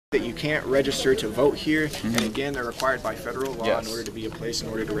That you can't register to vote here, and again, they're required by federal law Yes. in order to be a place in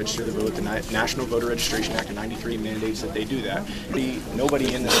order to register to vote. The National Voter Registration Act of '93 mandates that they do that.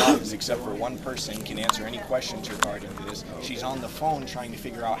 Nobody in this office except for one person can answer any questions regarding this. She's on the phone trying to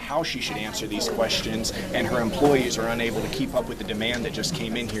figure out how she should answer these questions, and her employees are unable to keep up with the demand that just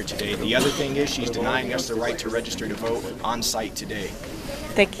came in here today. The other thing is she's denying us the right to register to vote on site today.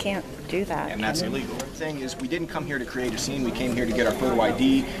 They can't do that. And that's illegal. The thing is, we didn't come here to create a scene. We came here to get our photo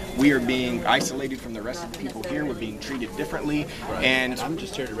ID. We are being isolated from the rest of the people here. We're being treated differently. Right. And I'm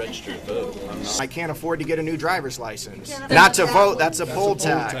just here to register to vote. I can't afford to get a new driver's license. Not to vote, that's a poll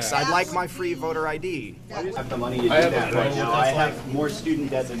tax. I'd like my free voter ID. I have the money to do that right now. I have more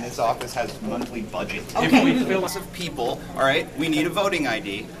student debt than this office has monthly budget. If we fill lots of people, all right, we need a voting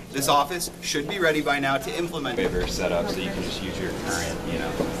ID. This office should be ready by now to implement waiver set up so you can just use your current,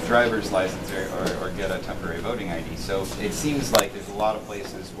 driver's license or get a temporary voting ID. So it seems like there's a lot of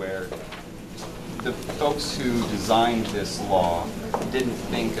places where the folks who designed this law didn't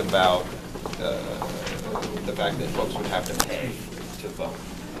think about the fact that folks would have to pay to vote.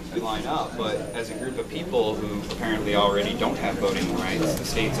 We line up, but as a group of people who apparently already don't have voting rights, the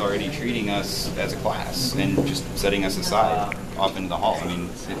state's already treating us as a class and just setting us aside off into the hall. I mean,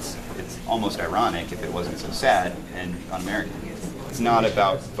 it's almost ironic if it wasn't so sad and un-American. It's not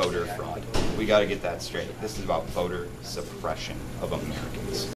about voter fraud. We got to get that straight. This is about voter suppression of Americans.